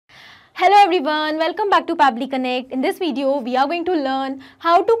Hello everyone, welcome back to Pabbly Connect. In this video, we are going to learn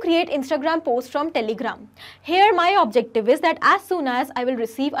how to create Instagram posts from Telegram. Here my objective is that as soon as I will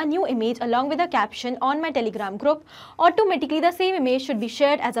receive a new image along with a caption on my Telegram group, automatically the same image should be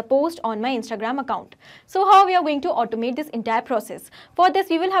shared as a post on my Instagram account. So how we are going to automate this entire process? For this,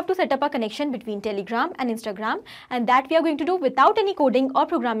 we will have to set up a connection between Telegram and Instagram, and that we are going to do without any coding or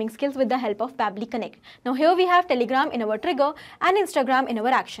programming skills with the help of Pabbly Connect. Now here we have Telegram in our trigger and Instagram in our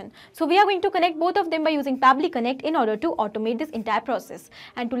action. So we are going to connect both of them by using Pabbly Connect in order to automate this entire process.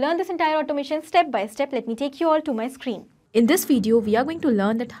 And to learn this entire automation step by step, let me take you all to my screen. In this video, we are going to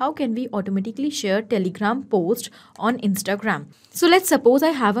learn that how can we automatically share Telegram post on Instagram. So let's suppose I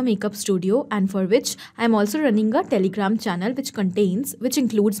have a makeup studio and for which I am also running a Telegram channel which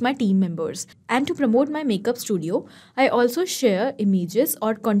includes my team members. And to promote my makeup studio, I also share images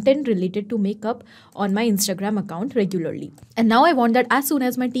or content related to makeup on my Instagram account regularly. And now I want that as soon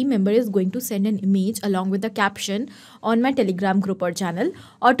as my team member is going to send an image along with the caption on my Telegram group or channel,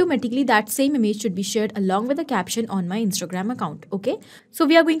 automatically that same image should be shared along with the caption on my Instagram account. Okay, so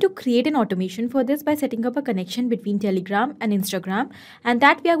we are going to create an automation for this by setting up a connection between Telegram and Instagram, and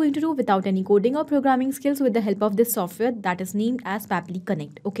that we are going to do without any coding or programming skills with the help of this software that is named as Pabbly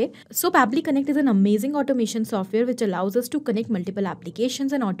Connect. Okay, so Pabbly Connect is an amazing automation software which allows us to connect multiple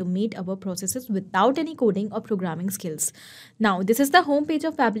applications and automate our processes without any coding or programming skills. Now this is the home page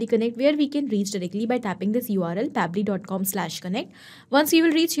of Pabbly Connect where we can reach directly by tapping this URL pabbly.com/connect. Once we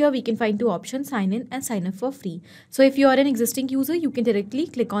will reach here, we can find two options: sign in and sign up for free. So if you are an existing user, you can directly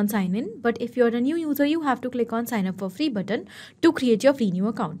click on sign in, but if you are a new user, you have to click on sign up for free button to create your free new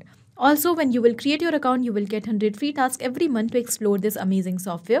account. Also, when you will create your account, you will get 100 free tasks every month to explore this amazing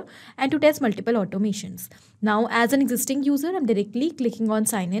software and to test multiple automations. Now, as an existing user, I'm directly clicking on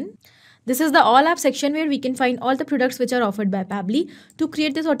sign in. This is the all app section where we can find all the products which are offered by Pabbly. To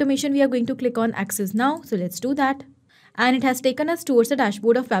create this automation, we are going to click on access now. So let's do that. And it has taken us towards the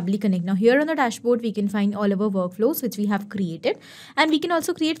dashboard of Pabbly Connect. Now here on the dashboard, we can find all our workflows which we have created, and we can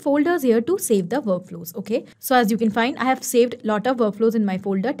also create folders here to save the workflows. Okay, so as you can find, I have saved a lot of workflows in my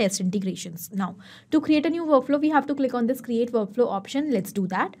folder test integrations. Now to create a new workflow, we have to click on this create workflow option. Let's do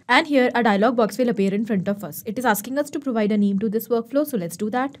that. And here a dialog box will appear in front of us. It is asking us to provide a name to this workflow. So let's do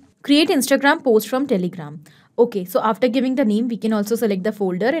that. Create Instagram post from Telegram. Okay, so after giving the name, we can also select the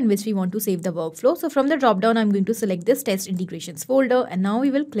folder in which we want to save the workflow. So from the drop down, I'm going to select this test integrations folder, and now we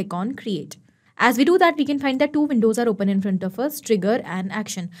will click on create. As we do that, we can find that two windows are open in front of us, trigger and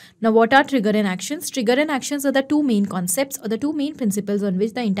action. Now, what are trigger and actions? Trigger and actions are the two main concepts or the two main principles on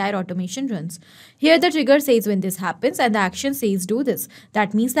which the entire automation runs. Here, the trigger says when this happens and the action says do this.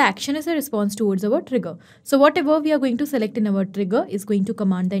 That means the action is a response towards our trigger. So whatever we are going to select in our trigger is going to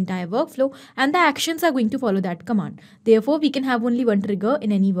command the entire workflow, and the actions are going to follow that command. Therefore, we can have only one trigger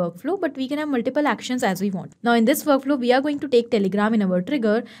in any workflow, but we can have multiple actions as we want. Now, in this workflow, we are going to take Telegram in our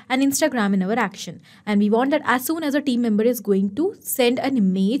trigger and Instagram in our action. And we want that as soon as a team member is going to send an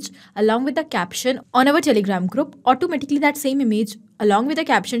image along with the caption on our Telegram group, automatically that same image along with the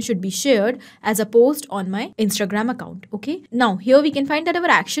caption should be shared as a post on my Instagram account. Okay, now here we can find that our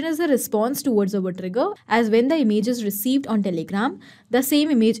action is a response towards our trigger, as when the image is received on Telegram, the same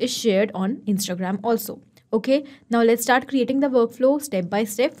image is shared on Instagram also. Okay, now let's start creating the workflow step by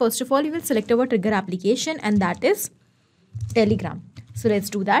step. First of all, we will select our trigger application, and that is Telegram. So let's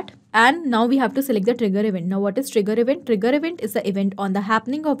do that. And now we have to select the trigger event. Now what is trigger event? Trigger event is the event on the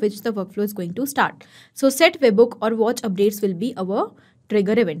happening of which the workflow is going to start. So set webhook or watch updates will be our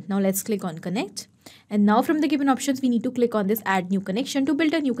trigger event. Now let's click on connect. And now from the given options, we need to click on this add new connection to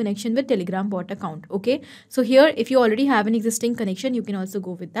build a new connection with Telegram bot account. Okay, so here if you already have an existing connection, you can also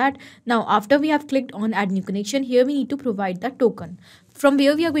go with that. Now after we have clicked on add new connection, here we need to provide the token. From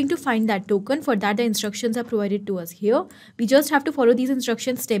where we are going to find that token, for that the instructions are provided to us here. We just have to follow these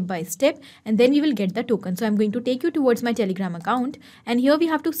instructions step by step, and then we will get the token. So I'm going to take you towards my Telegram account, and here we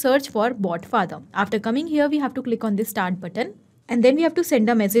have to search for bot father. After coming here, we have to click on this start button. And then we have to send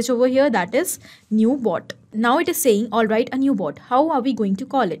a message over here, that is new bot. Now it is saying, all right, a new bot. How are we going to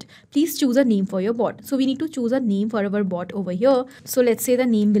call it? Please choose a name for your bot. So we need to choose a name for our bot over here. So let's say the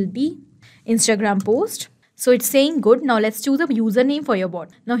name will be Instagram post. So it's saying good. Now let's choose a username for your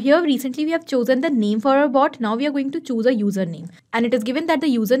bot. Now here recently we have chosen the name for our bot. Now we are going to choose a username. And it is given that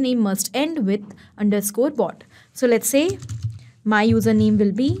the username must end with _bot. So let's say my username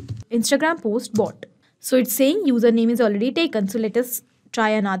will be Instagram post bot. So it's saying username is already taken. So let us try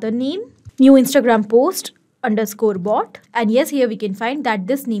another name. New Instagram post underscore bot, and yes, here we can find that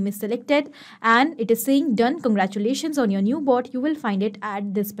this name is selected and it is saying done, congratulations on your new bot. You will find it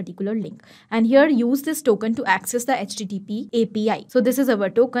at this particular link, and here use this token to access the HTTP API. So this is our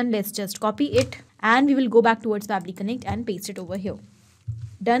token. Let's just copy it and we will go back towards Pabbly Connect and paste it over here.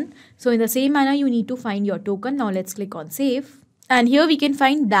 Done. So in the same manner you need to find your token. Now let's click on save. And here we can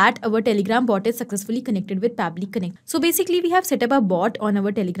find that our Telegram bot is successfully connected with Pabbly Connect. So basically we have set up a bot on our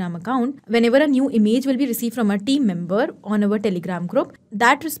Telegram account. Whenever a new image will be received from a team member on our Telegram group,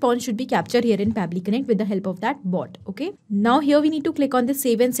 that response should be captured here in Pabbly Connect with the help of that bot. Okay. Now here we need to click on the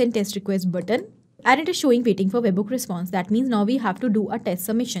save and send test request button. And it is showing waiting for webhook response. That means now we have to do a test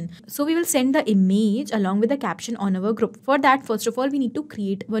submission. So we will send the image along with the caption on our group. For that, first of all, we need to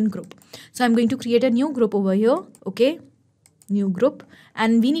create one group. So I'm going to create a new group over here. Okay. New group,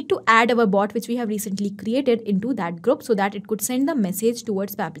 and we need to add our bot which we have recently created into that group so that it could send the message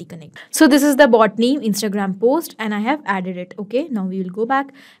towards Pabbly Connect. So this is the bot name, Instagram post, and I have added it. Okay, now we will go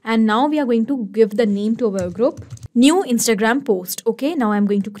back and now we are going to give the name to our group, new Instagram post. Okay, now I'm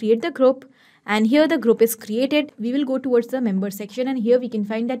going to create the group. And here the group is created. We will go towards the member section, and here we can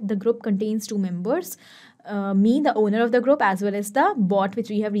find that the group contains two members. Me, the owner of the group, as well as the bot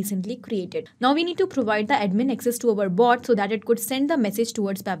which we have recently created. Now we need to provide the admin access to our bot so that it could send the message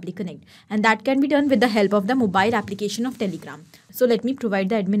towards Pabbly Connect, and that can be done with the help of the mobile application of Telegram. So let me provide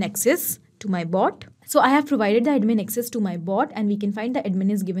the admin access to my bot. So I have provided the admin access to my bot, and we can find the admin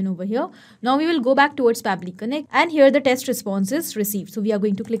is given over here. Now we will go back towards Pabbly Connect, and here the test response is received. So we are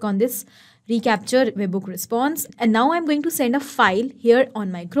going to click on this recapture webhook response, and now I'm going to send a file here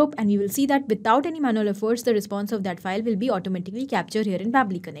on my group, and you will see that without any manual efforts the response of that file will be automatically captured here in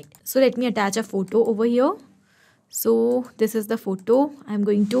Pabbly Connect. So let me attach a photo over here. So this is the photo. I'm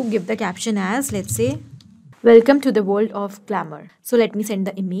going to give the caption as, let's say, welcome to the world of glamour. So let me send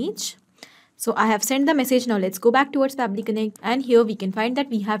the image. So I have sent the message. Now let's go back towards Pabbly Connect, and here we can find that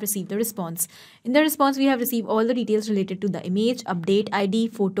we have received the response. In the response, we have received all the details related to the image, update ID,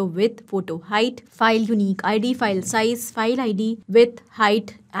 photo width, photo height, file unique ID, file size, file ID, width,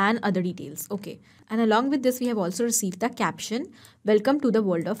 height, and other details. Okay. And along with this, we have also received the caption, welcome to the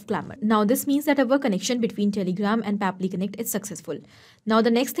world of glamour. Now this means that our connection between Telegram and Pabbly Connect is successful. Now the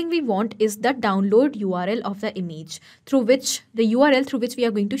next thing we want is the download URL of the image, through which we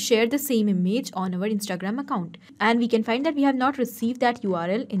are going to share the same image on our Instagram account. And we can find that we have not received that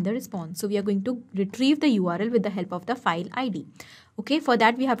URL in the response. So we are going to retrieve the URL with the help of the file ID. Okay, for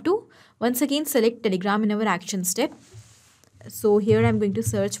that we have to once again select Telegram in our action step. So here I'm going to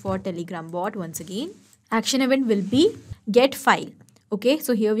search for Telegram bot once again. Action event will be get file. Okay,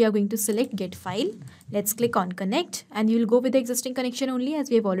 so here we are going to select get file. Let's click on connect, and you will go with the existing connection only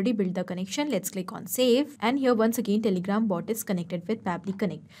as we have already built the connection. Let's click on save, and here once again Telegram bot is connected with Pabbly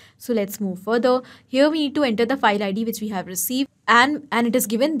Connect. So let's move further. Here we need to enter the file ID which we have received, and it is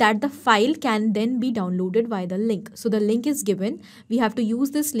given that the file can then be downloaded via the link. So the link is given. We have to use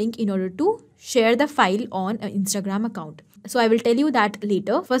this link in order to share the file on an Instagram account. So I will tell you that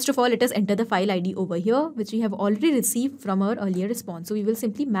later. First of all, let us enter the file ID over here, which we have already received from our earlier response. So we will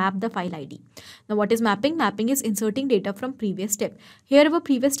simply map the file ID. Now what is mapping? Mapping is inserting data from previous step. Here our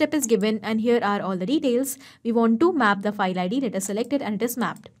previous step is given, and here are all the details. We want to map the file ID. Let us select it, and it is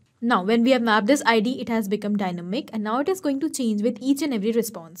mapped. Now, when we have mapped this ID, it has become dynamic, and now it is going to change with each and every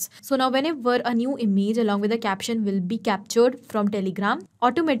response. So now whenever a new image along with a caption will be captured from Telegram,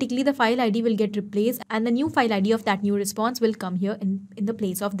 automatically the file ID will get replaced, and the new file ID of that new response will come here in the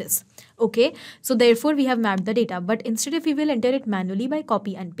place of this. Okay, so therefore we have mapped the data, but instead if we will enter it manually by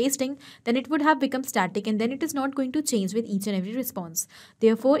copy and pasting, then it would have become static, and then it is not going to change with each and every response.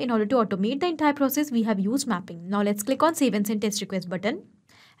 Therefore, in order to automate the entire process, we have used mapping. Now let's click on save and send test request button.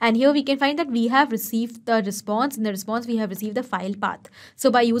 And here we can find that we have received the response. In the response, we have received the file path.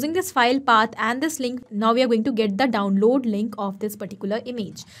 So by using this file path and this link, now we are going to get the download link of this particular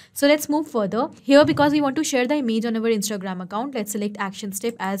image. So let's move further. Here, because we want to share the image on our Instagram account, let's select action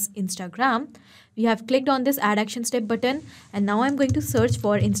step as Instagram. We have clicked on this add action step button, and now I'm going to search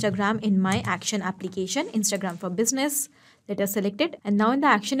for Instagram in my action application, Instagram for business. Let us select it. And now in the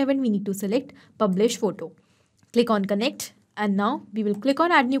action event, we need to select publish photo. Click on connect. And now we will click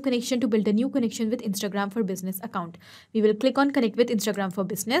on add new connection to build a new connection with Instagram for business account. We will click on connect with Instagram for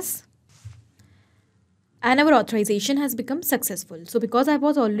business. and our authorization has become successful. So because I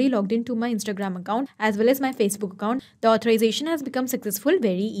was already logged into my Instagram account as well as my Facebook account, the authorization has become successful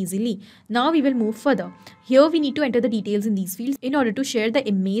very easily. Now we will move further. Here we need to enter the details in these fields in order to share the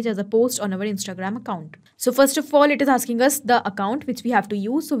image as a post on our Instagram account. So first of all, it is asking us the account which we have to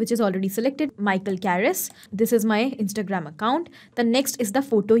use, so which is already selected, Michael Karras. This is my Instagram account. The next is the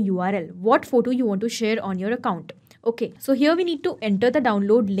photo URL. What photo you want to share on your account. Okay, so here we need to enter the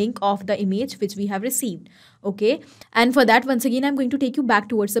download link of the image which we have received. Okay, and for that, once again, I'm going to take you back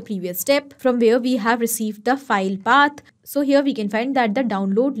towards the previous step from where we have received the file path. So here we can find that the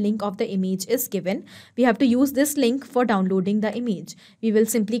download link of the image is given. We have to use this link for downloading the image. We will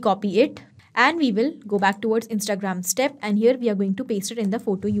simply copy it and we will go back towards Instagram step, and here we are going to paste it in the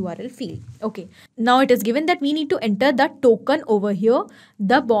photo URL field. Okay, now it is given that we need to enter the token over here,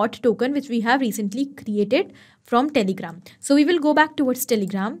 the bot token which we have recently created from Telegram. So we will go back towards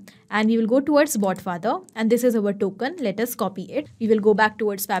Telegram and we will go towards Botfather, and this is our token. Let us copy it. We will go back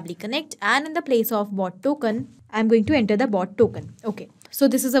towards Pabbly Connect, and in the place of bot token, I'm going to enter the bot token. Okay, so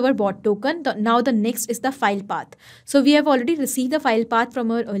this is our bot token. Now the next is the file path. So we have already received the file path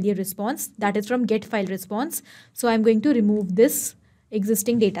from our earlier response, that is from get file response. So I'm going to remove this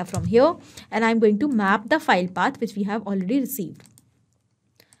existing data from here and I'm going to map the file path which we have already received.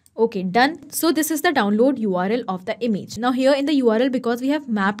 Okay, done. So this is the download URL of the image. Now here in the URL, because we have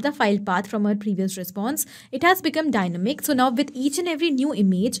mapped the file path from our previous response, it has become dynamic. So now with each and every new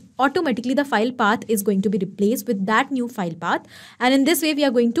image, automatically the file path is going to be replaced with that new file path. And in this way, we are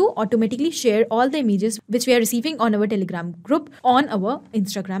going to automatically share all the images which we are receiving on our Telegram group on our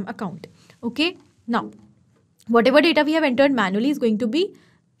Instagram account. Okay, now whatever data we have entered manually is going to be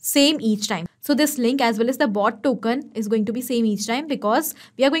same each time. So this link as well as the bot token is going to be same each time because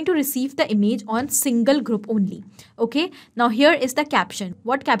we are going to receive the image on single group only. Okay, now here is the caption.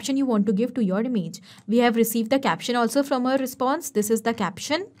 What caption you want to give to your image? We have received the caption also from our response. This is the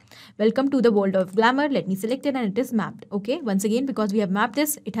caption. Welcome to the world of glamour. Let me select it and it is mapped. Okay, once again, because we have mapped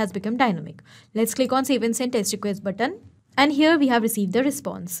this, it has become dynamic. Let's click on save and send test request button. And here we have received the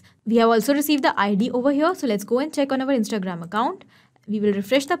response. We have also received the ID over here. So let's go and check on our Instagram account. We will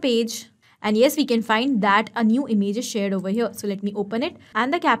refresh the page. And yes, we can find that a new image is shared over here. So let me open it.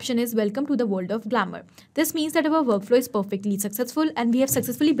 And the caption is welcome to the world of glamour. This means that our workflow is perfectly successful and we have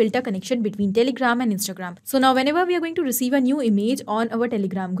successfully built a connection between Telegram and Instagram. So now whenever we are going to receive a new image on our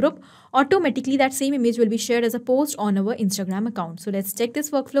Telegram group, automatically that same image will be shared as a post on our Instagram account. So let's check this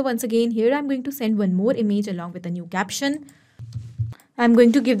workflow once again. Here I'm going to send one more image along with a new caption. I'm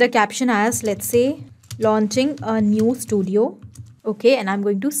going to give the caption as, let's say, launching a new studio. Okay, and I'm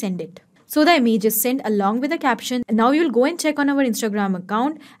going to send it. So the image is sent along with the caption. Now you will go and check on our Instagram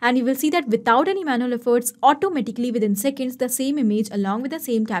account and you will see that without any manual efforts, automatically within seconds, the same image along with the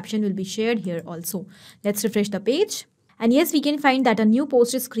same caption will be shared here also. Let's refresh the page. And yes, we can find that a new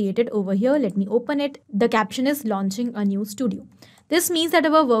post is created over here. Let me open it. The caption is launching a new studio. This means that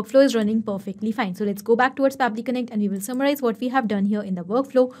our workflow is running perfectly fine. So let's go back towards Pabbly Connect and we will summarize what we have done here in the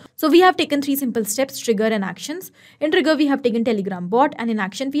workflow. So we have taken 3 simple steps: trigger and actions. In trigger, we have taken Telegram bot, and in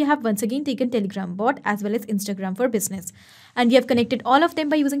action, we have once again taken Telegram bot as well as Instagram for business. And we have connected all of them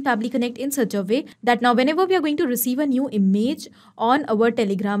by using Pabbly Connect in such a way that now whenever we are going to receive a new image on our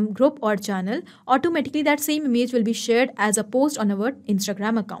Telegram group or channel, automatically that same image will be shared as a post on our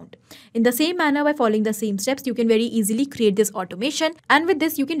Instagram account. In the same manner, by following the same steps, you can very easily create this automation. And with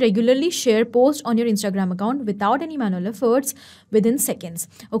this, you can regularly share posts on your Instagram account without any manual efforts within seconds.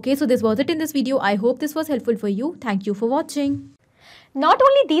 Okay, so this was it in this video. I hope this was helpful for you. Thank you for watching. Not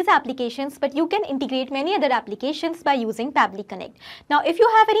only these applications, but you can integrate many other applications by using Pabbly Connect. Now, if you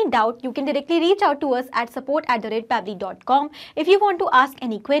have any doubt, you can directly reach out to us at support@pabbly.com. If you want to ask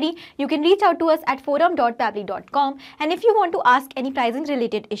any query, you can reach out to us at forum.pabbly.com. And if you want to ask any pricing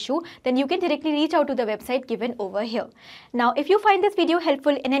related issue, then you can directly reach out to the website given over here. Now, if you find this video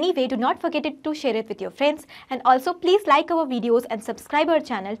helpful in any way, do not forget to share it with your friends. And also, please like our videos and subscribe our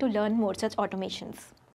channel to learn more such automations.